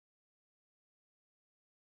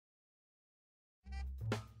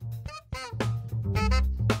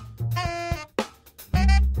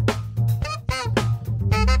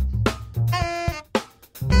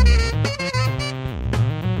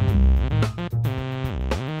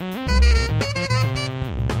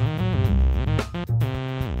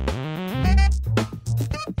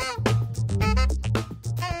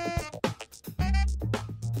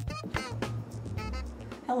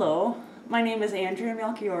Hello, my name is Andrea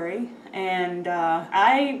Melchiori, and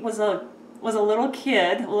I was a little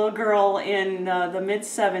kid, a little girl in the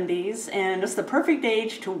mid-70s, and it's the perfect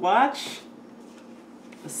age to watch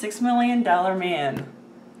The $6 Million Man.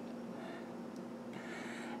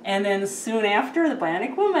 And then soon after, The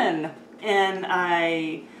Bionic Woman. And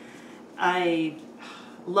I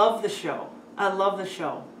love the show. I love the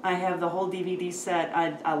show. I have the whole DVD set.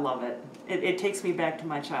 I love it. It takes me back to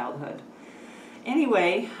my childhood.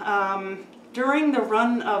 Anyway, during the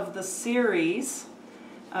run of the series,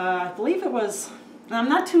 I believe it was, I'm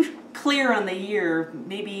not too clear on the year,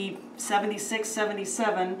 maybe 76,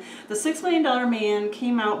 77, the $6 Million Man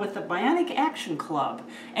came out with the Bionic Action Club,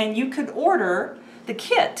 and you could order the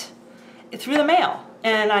kit through the mail.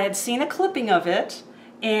 And I had seen a clipping of it,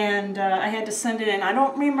 and I had to send it in. I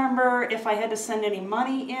don't remember if I had to send any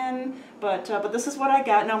money in, but this is what I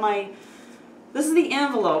got. Now this is the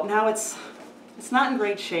envelope. Now it's not in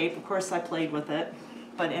great shape. Of course, I played with it.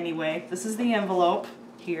 But anyway, this is the envelope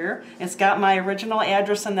here. It's got my original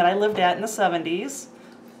address and that I lived at in the 70s.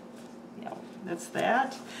 Yeah, that's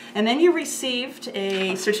that. And then you received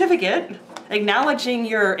a certificate acknowledging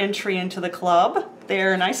your entry into the club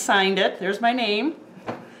there, and I signed it. There's my name.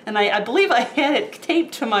 And I believe I had it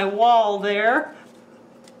taped to my wall there.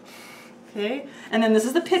 Okay. And then this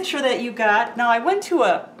is the picture that you got. Now I went to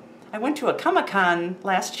a Comic-Con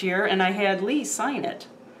last year, and I had Lee sign it.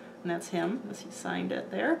 And that's him. He signed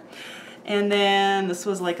it there. And then this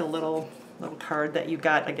was like a little card that you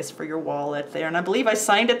got, I guess, for your wallet there. And I believe I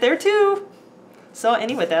signed it there too. So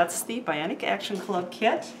anyway, that's the Bionic Action Club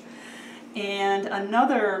Kit. And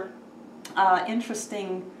another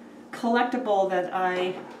interesting collectible that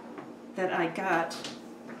I got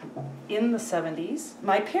in the 70s.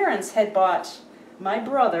 My parents had bought my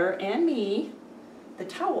brother and me the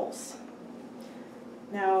towels.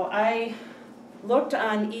 Now I looked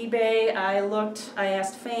on eBay, I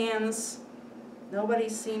asked fans. Nobody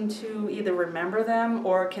seemed to either remember them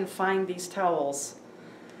or can find these towels.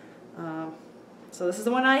 So this is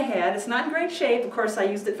the one I had. It's not in great shape. Of course, I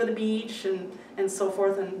used it for the beach and so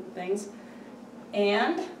forth and things.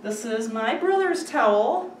 And this is my brother's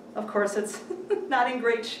towel. Of course, it's not in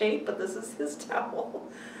great shape, but this is his towel.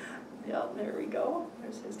 Yep, there we go.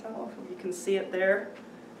 There's his towel. You can see it there.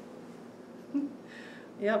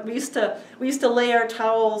 Yep, we used to lay our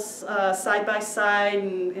towels side by side,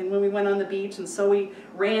 and when we went on the beach, and so we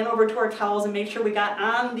ran over to our towels and made sure we got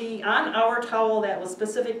on our towel that was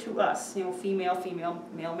specific to us. You know, female, female,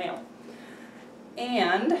 male, male.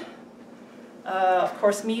 And of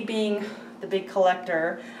course, me being the big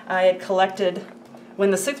collector, I had collected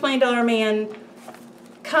when the $6 Million Man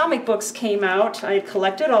comic books came out. I had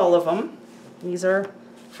collected all of them. These are a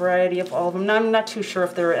variety of all of them. Now, I'm not too sure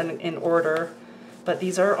if they're in order, but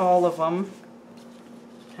these are all of them.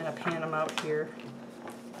 Kind of pan them out here.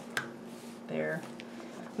 There.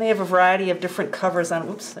 They have a variety of different covers on.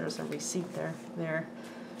 Oops, there's a receipt there. There.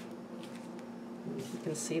 You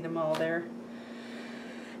can see them all there.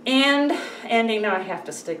 And now I have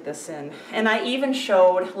to stick this in. And I even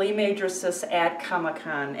showed Lee Majorsis at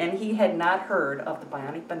Comic-Con, and he had not heard of the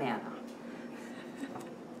Bionic Banana.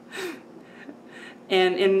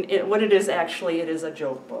 And what it is actually, it is a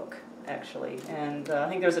joke book, actually. And I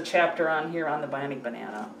think there's a chapter on here on the Bionic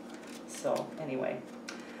Banana. So anyway,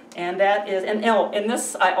 and that is, and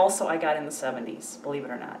this I got in the 70s, believe it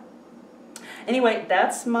or not. Anyway,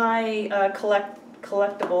 that's my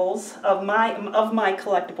collectibles of my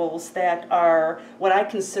collectibles that are what I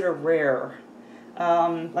consider rare.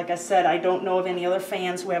 Like I said, I don't know of any other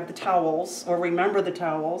fans who have the towels or remember the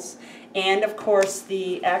towels, and of course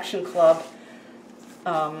the Action Club,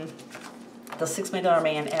 the $6 Million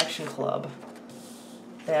Man Action Club,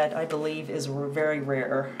 that I believe is very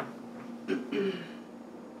rare.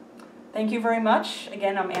 Thank you very much.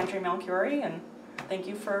 Again, I'm Andrea Melchiori, and thank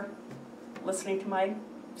you for listening to my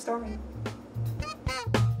story.